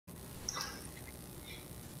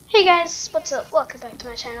Hey guys, what's up? Welcome back to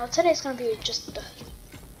my channel. Today's gonna be just a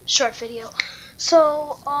short video.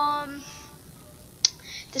 So,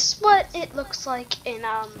 this is what it looks like in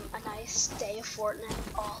a nice day of Fortnite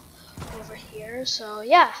all over here. So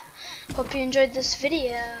yeah, hope you enjoyed this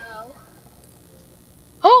video.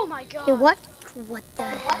 Oh my god! Hey, what the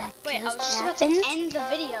heck? Wait, I was just about to end the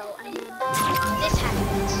video and then this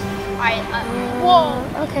happened. Alright, whoa!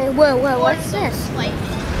 Okay, whoa, what's this? Like,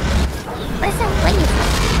 What's that wave?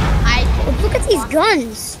 Look at these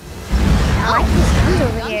guns. I like these guns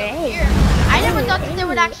over here. Hey. I never thought that there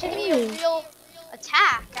would actually be a real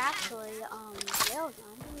attack, actually. Yeah, that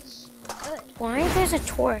was good. Why there's a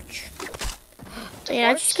torch? Did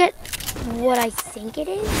I just get what I think it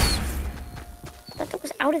is? I thought that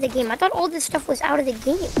was out of the game. I thought all this stuff was out of the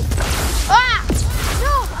game. Ah!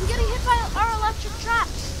 No! I'm getting hit by our electric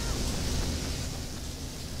traps.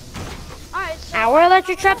 Alright, so... Our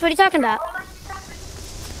electric traps? What are you talking about?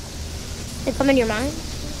 They come into your mind?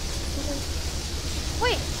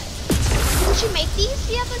 Wait, didn't you make these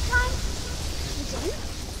the other time? You didn't?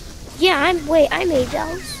 Yeah, I made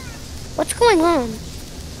those. What's going on?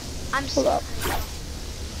 I'm hold up.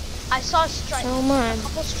 I saw a strike. Oh man. A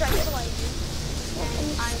couple strikes of lightning.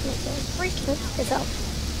 And I'm freaking out.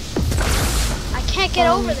 I can't get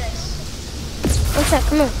over this. One sec,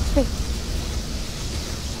 come on. Hey.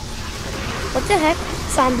 What the heck?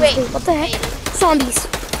 Zombies. Wait, what the heck? Wait. Zombies.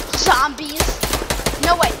 Zombies?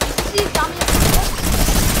 No way. You can see zombies.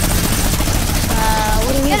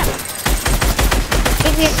 What do you mean? Get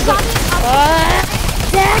him.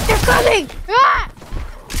 Dad, they're coming! Ah!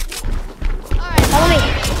 Alright. Follow me.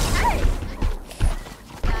 Hey.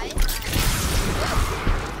 Guys.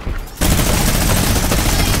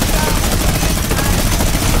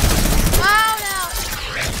 Oh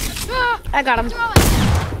no. I got him.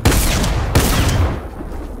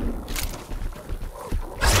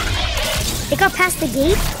 It got past the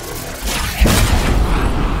gate?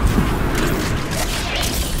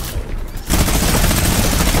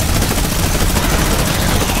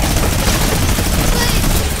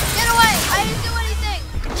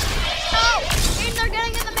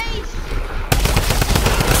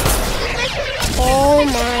 Oh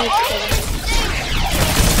my goodness.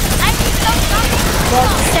 Well,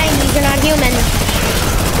 just saying these are not human.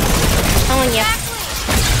 I'm telling you.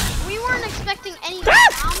 Exactly. We weren't expecting any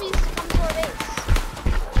zombies to come to our base.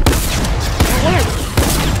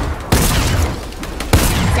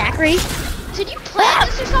 Zachary? Did you plan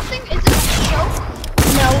this or something? Is this a joke?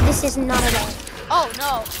 No, this is not at all. Oh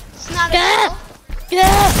no, it's not at all.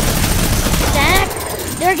 Zach,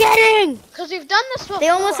 they're getting! Because we've done this before. They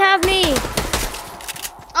almost have me.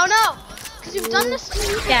 Oh no! Because you've done this to me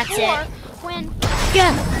before. That's it. When...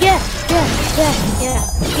 Yeah. Oh,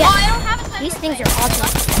 I don't have a sniper. These things are awesome.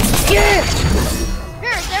 Yeah!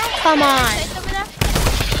 Here, is there a come on. over there?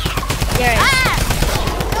 There it is. Ah!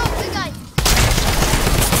 No, big guy.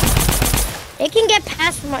 They can get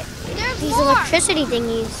past my these electricity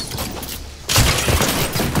thingies.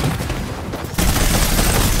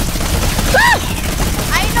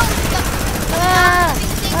 I know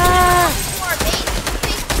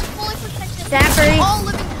Zachary. All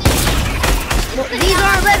living things. Well, these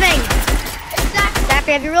aren't living. Exactly.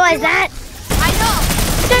 Zachary, have you realized that? I know.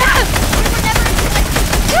 We were never expecting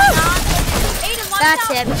That's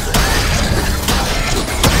it.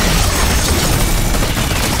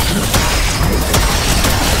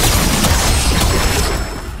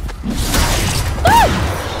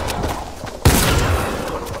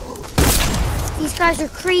 These guys are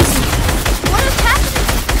crazy. What is happening?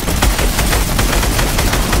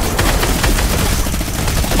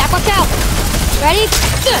 Zach, watch out. Ready?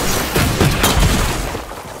 Good.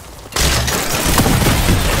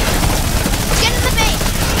 Get in the base.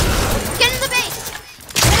 Get in the base.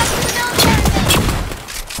 Get up to the military base.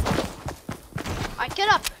 Alright, get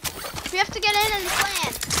up. We have to get in and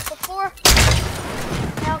plan before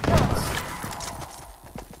they'll kill us.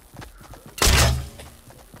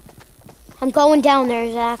 I'm going down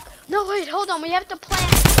there, Zach. No, wait, hold on. We have to plan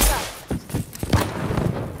stuff.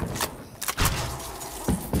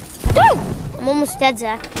 I'm almost dead,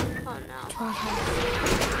 Zach. Oh no. I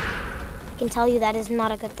can tell you that is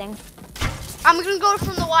not a good thing. I'm gonna go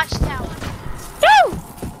from the watchtower.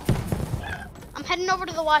 I'm heading over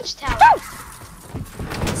to the watchtower.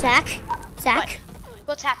 Zach?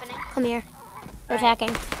 What's happening? Come here. They're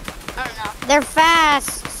attacking. I don't know. They're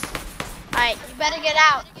fast. Alright, you better get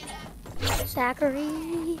out.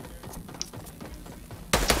 Zachary.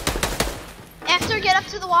 After get up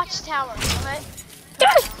to the watchtower, alright?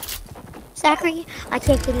 Zachary, I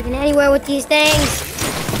can't get even anywhere with these things.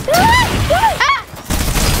 Ah!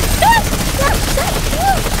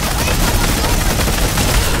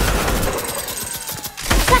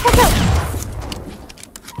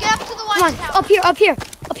 up here.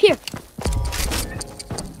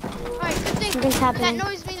 Alright, good thing. Something's happening. That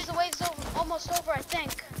noise means the wave's almost over, I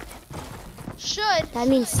think. Should. That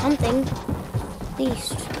means something. At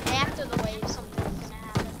least. After the wave, something's gonna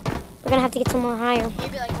happen. We're gonna have to get somewhere higher.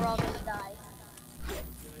 Maybe like we're all gonna die.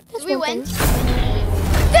 That's Did we one win? thing.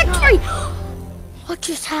 Victory! What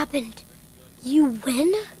just happened? You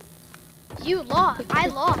win? You lost. I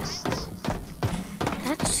lost.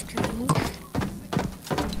 That's strange.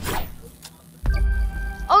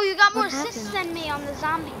 Oh, you got more What assists happened? than me on the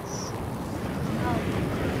zombies. Oh.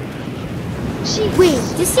 Jeez. Wait,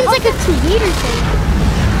 this seems like a creator thing.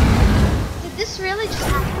 Did this really just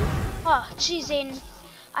happen? Oh, jeez, Aiden.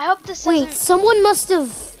 I hope this Wait, doesn't. someone must have.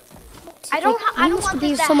 I don't must want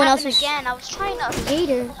be this to someone happen else's again. I was trying to.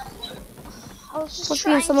 creator. I was just Must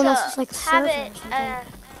be on trying someone to else's like have server it. or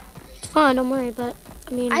something. It's fine, don't worry. But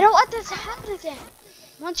I mean, I don't want this to happen again.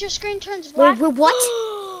 Once your screen turns black. Wait, what?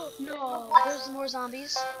 No, there's more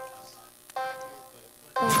zombies.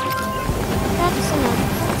 That's enough.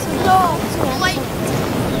 No, light.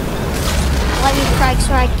 Lightning strikes,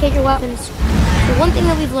 right? Take your weapons. The one thing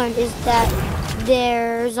that we've learned is that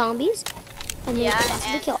they're zombies, and they Yeah,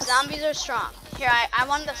 possibly and kill us. zombies are strong. Here, I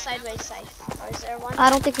want the sideways scythe. Or is there one? I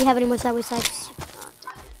don't think we have any more sideways sights.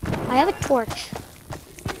 I have a torch. That's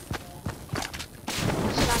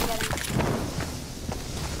what I'm getting.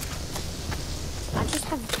 I just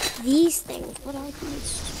have these things. What are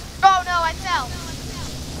these? Oh no, I fell.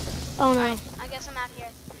 Oh no. I guess I'm out here.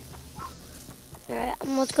 Alright,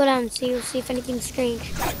 let's go down and see if anything's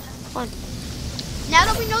strange. Come on. Now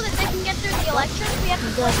that we know that they can get through the electric, we have to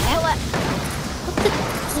The push the heck? left.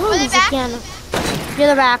 What the zombies back? again? Yeah,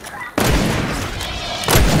 they're back.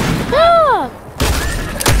 Ah!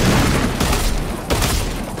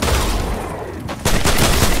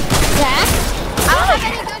 Zach? I don't have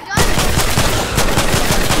any good guns.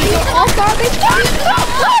 These are all garbage guns!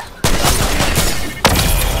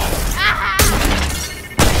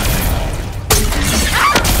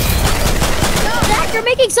 Zach, you're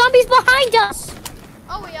making zombies behind us!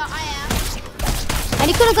 Oh yeah, I am. And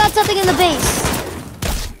he could have got something in the base.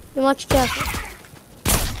 Be much careful.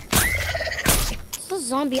 It's a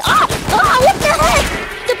zombie. Ah! Ah! What the heck?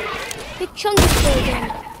 The big chunk is there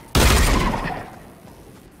again.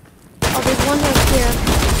 Oh, there's one right here.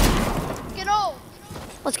 Get old.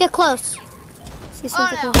 Let's get close. See if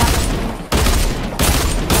something no. will happen.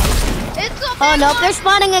 It's a Oh big no, one. they're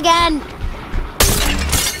spawning again.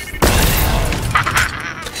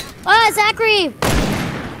 Ah, Zachary!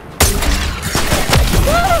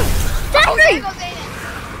 Ah, Zachary! There goes Aiden.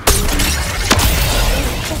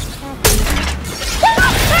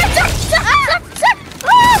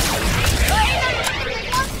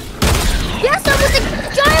 Yes, I'm with the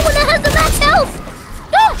giant one that has the max health!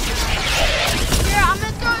 No! Here, I'm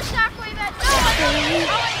gonna throw a shockwave at you.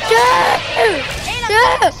 Aiden, I'm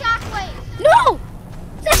throwing a shockwave. No!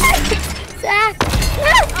 Zach! Zach!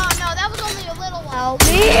 Oh no, that was only a little one. Help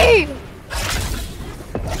me!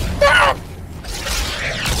 Ah!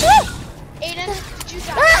 Aiden, did you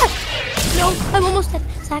die? Ah! No, I'm almost dead.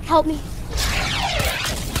 Zach, help me.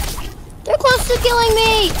 They're close to killing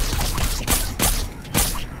me!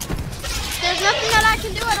 There's nothing that I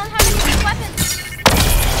can do. I don't have any good weapons.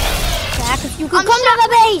 Zach, if you could I'm come to the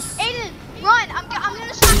base! Aiden, run! I'm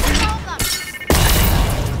gonna shockwave all of them.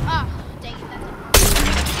 Oh, dang it, that didn't work.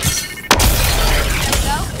 There we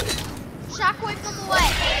go. Shockwave them away. I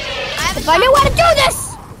have a If I knew how to do this!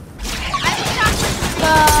 I have a shockwave.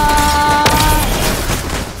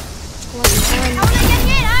 How am I getting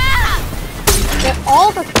it? Ah! They're all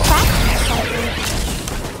the practice slightly.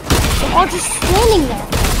 They're all just standing there.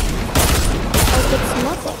 Like it's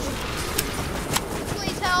nothing.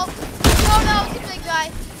 Please help. Oh no, it's a big guy.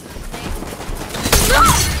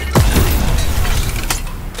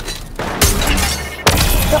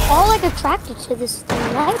 They're all like attracted to this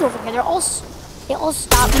thing right over here. They all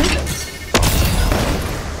stop moving. It's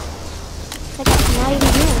like I'm not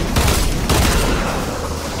even here.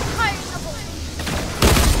 Fire double.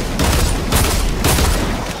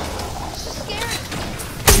 This is scary.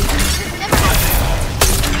 This never happened.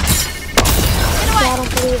 Get Yeah, away. I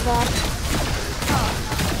don't believe that.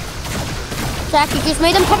 Zach, you just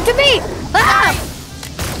made them come to me! Ah!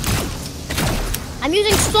 I'm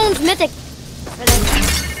using Stone's Mythic for this.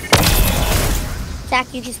 Zach,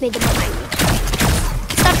 you just made them behind me.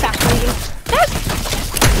 Stop backbreaking.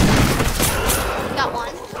 Got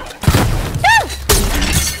one. Ah!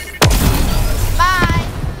 Bye.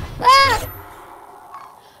 Ah!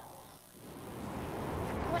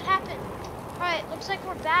 What happened? Alright, looks like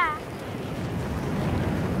we're back.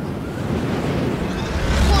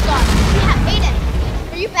 Hold on. Yeah, Aiden.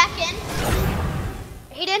 Are you back in?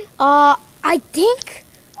 Aiden? I think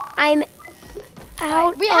I'm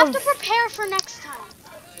out We have of... to prepare for next time.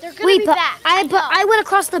 They're gonna Wait, be but back. I went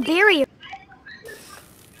across the barrier.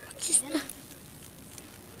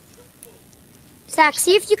 Zach,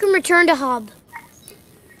 see if you can return to hub.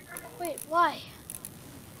 Wait, why?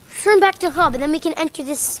 Turn back to hub, and then we can enter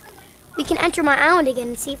this. We can enter my island again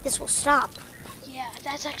and see if this will stop. Yeah,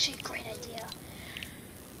 that's actually a great idea.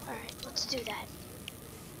 Alright, let's do that.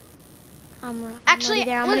 I'm Actually, already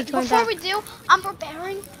there. I'm gonna join before back. we do, I'm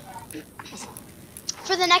preparing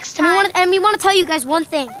for the next time. And we want to tell you guys one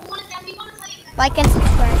thing. Like and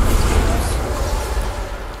subscribe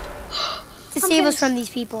to save us from these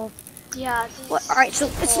people. Yeah. All right, so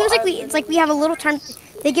it seems like we have a little time.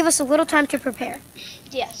 They give us a little time to prepare.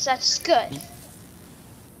 Yes, that's good.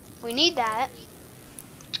 We need that.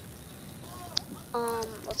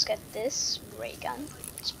 Let's get this ray gun.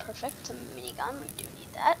 It's perfect. A minigun. We do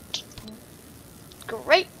need that.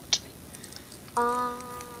 Great.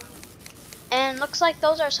 And looks like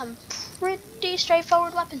those are some pretty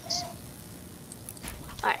straightforward weapons.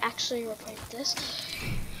 Alright, actually replace this.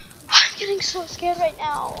 I'm getting so scared right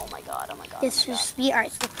now. Oh my god, oh my god. This is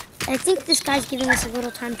alright. So I think this guy's giving us a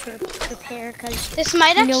little time to prepare because this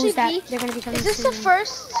might actually be. They're gonna be coming Is this soon. the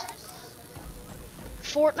first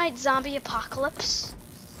Fortnite zombie apocalypse?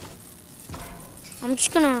 I'm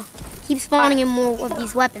just gonna keep spawning in more of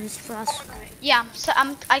these weapons for us. Yeah, so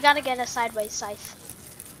I gotta get a sideways scythe.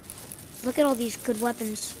 Look at all these good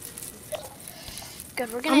weapons.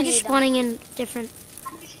 Good, we're gonna I'm need just spawning in different.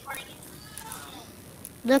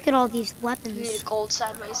 Look at all these them. weapons. We need a gold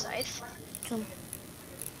sideways scythe. So,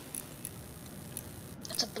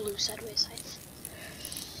 That's a blue sideways scythe.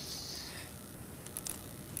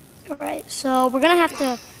 alright, so we're gonna have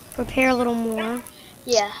to prepare a little more.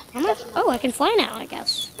 Yeah. I can fly now, I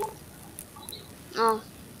guess. Oh.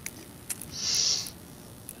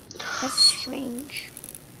 That's strange.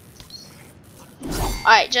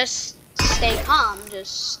 Alright, just stay calm.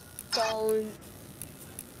 Just don't.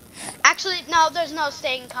 Actually, no, there's no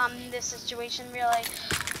staying calm in this situation, really.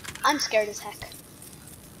 I'm scared as heck.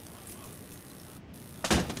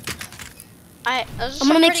 Alright, I'm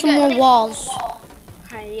gonna make some more walls.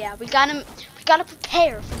 Alright, yeah, we gotta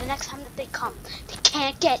prepare for the next time that they come. They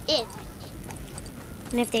can't get in.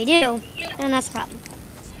 And if they do, then that's a problem.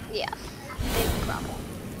 Yeah, big problem.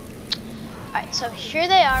 Alright, so here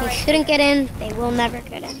they are. They shouldn't get in. They will never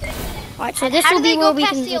get in. Alright, so this will be where we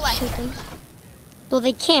can just shoot them. Well,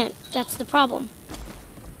 they can't. That's the problem.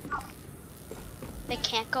 They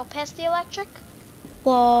can't go past the electric?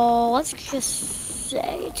 Well, let's just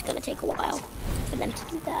say it's gonna take a while for them to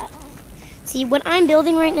do that. See, what I'm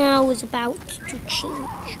building right now is about to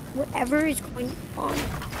change whatever is going on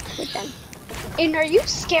with them. And are you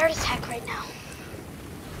scared as heck right now?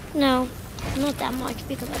 No, not that much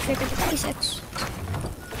because I figured the basics.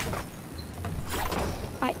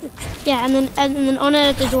 Alright, yeah, and then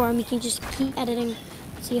unedit the door and we can just keep editing,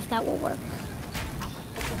 see if that will work.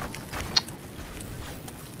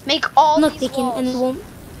 Make all Look, these they can, walls. and it won't.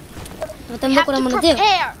 But then look what I'm gonna do.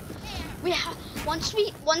 We have once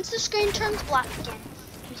the screen turns black again,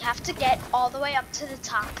 we have to get all the way up to the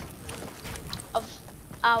top of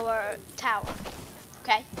our tower.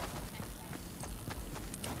 Okay?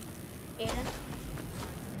 Aiden?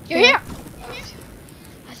 You're here!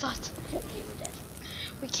 I thought you were dead.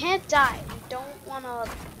 We can't die. We don't wanna.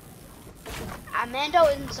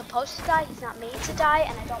 Amando isn't supposed to die, he's not made to die,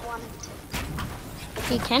 and I don't want him to.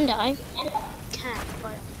 He can die. He can,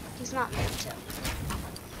 but he's not made to.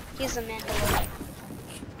 He's a Mandalorian.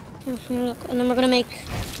 Look, and then we're gonna make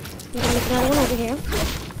another one over here.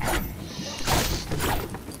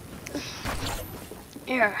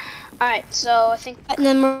 Here. Alright, so I think. And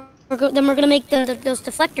then we're gonna make those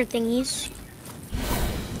deflector thingies.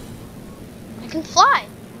 I can fly.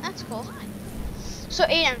 That's cool. So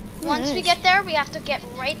Aiden, once we get there, we have to get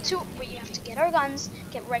our guns,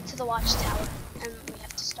 get right to the watchtower, and we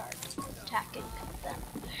have to start attacking them.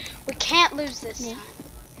 We can't lose this time.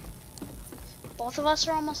 Both of us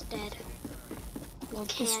are almost dead. Well,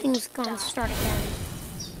 this thing's gonna start again.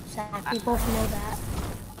 Zach, we both know that.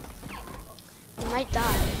 We might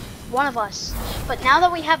die. One of us. But now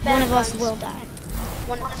that we have better One of us guns, will die.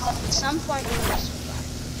 At some point, one of us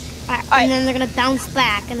will die. Alright, and then they're gonna bounce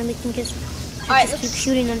back, and then we can just keep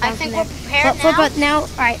shooting them down from there. I think we're prepared now. But now,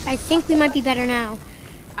 alright, I think we might be better now.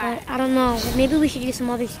 But I don't know. Maybe we should do some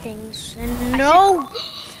other things. And no!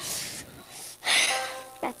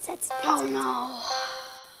 That's Oh no.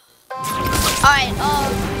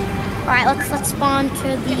 Alright, let's spawn to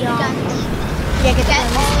the Yeah, get the get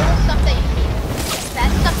guns. all the stuff that you need. That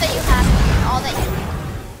stuff that you have, all that you need.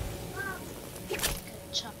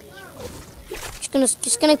 Good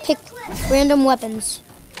just gonna pick random weapons.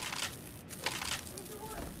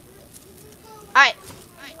 Alright.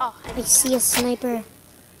 Oh, I see a sniper.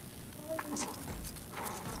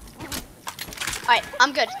 alright,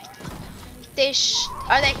 I'm good.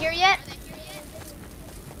 Are they here yet?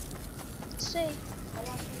 Let's see.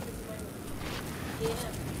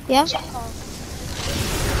 Yeah?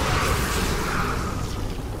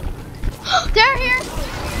 They're here!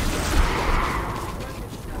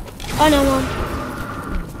 Oh no, Mom.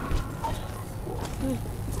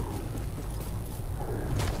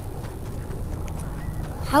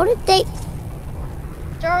 How did they?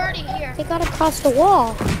 They're already here. They got across the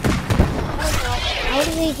wall. Oh no. How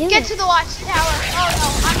did they do Get it? to the watchtower. Oh no,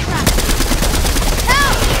 I'm trapped.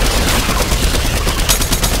 Help!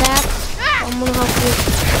 Zach, Ah! I'm gonna help you.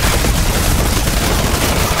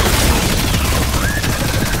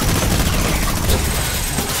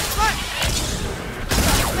 Come on.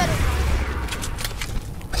 Better.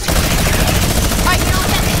 Alright, you know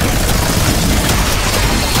what?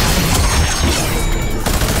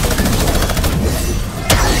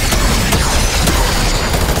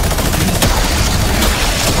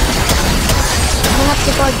 I'm gonna have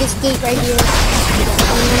to guard this gate right here.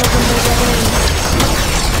 I'm gonna open the other end.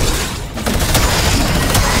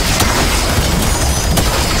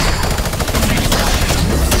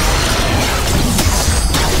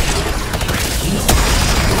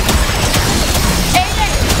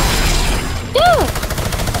 Dude!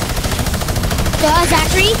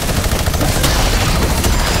 Zachary?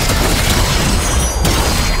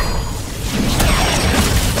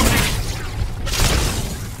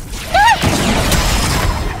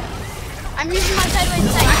 I'm using my sideways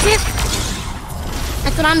sight. That's it.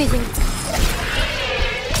 That's what I'm using.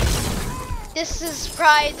 This is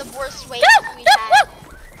probably the worst wave we've had.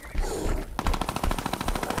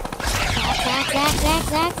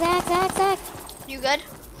 Zach. You good?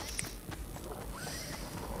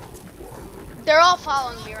 They're all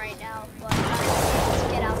following me right now, but let's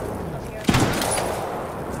get out of here.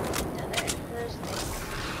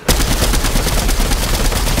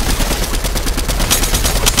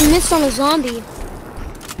 You missed on a zombie.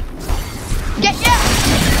 Get yeah!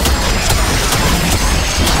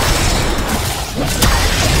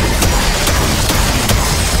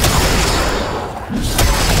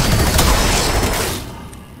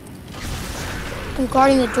 I'm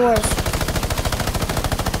guarding the doors.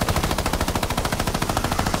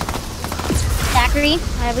 Zachary,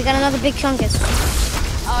 we got another big chunkus.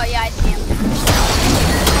 Oh yeah, I see him.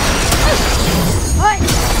 What?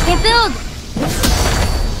 Can't build!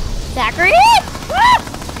 Zachary!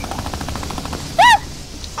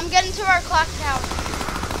 I'm getting to our clock tower.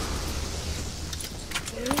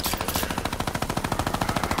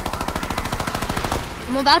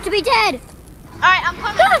 I'm about to be dead! Alright, I'm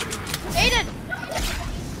coming. Aiden!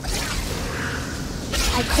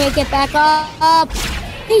 I can't get back up.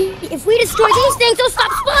 Hey, if we destroy these things, they'll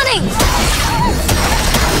stop spawning!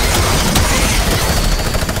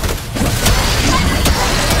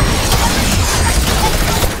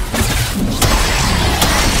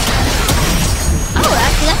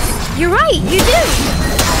 Oh, you're right, you do!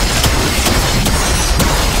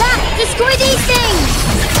 Stop! Destroy these things!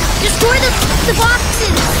 Destroy the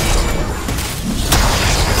boxes!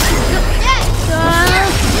 Yes!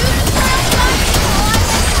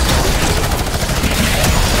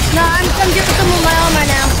 No, I'm doing some of my own right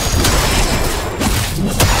now.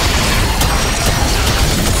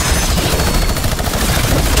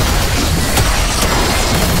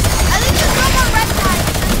 I think there's no more red guys.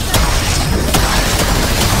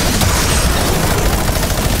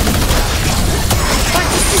 But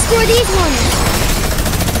just destroy these ones.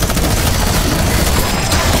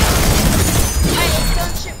 Alright,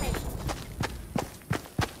 don't shoot me.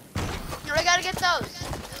 No, I gotta get those.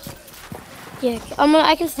 Yeah,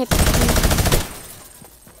 I can snipe.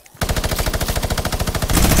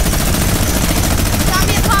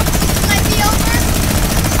 Zombie apocalypse might be over.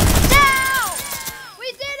 Now! We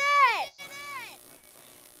did it!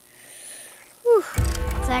 Whew.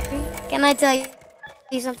 Zachary, can I tell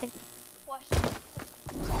you something? What?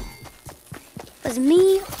 It was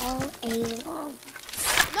me all along.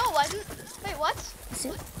 No, it wasn't. Wait, what? Yes, it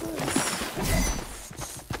was.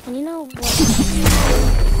 And you know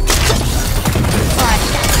what?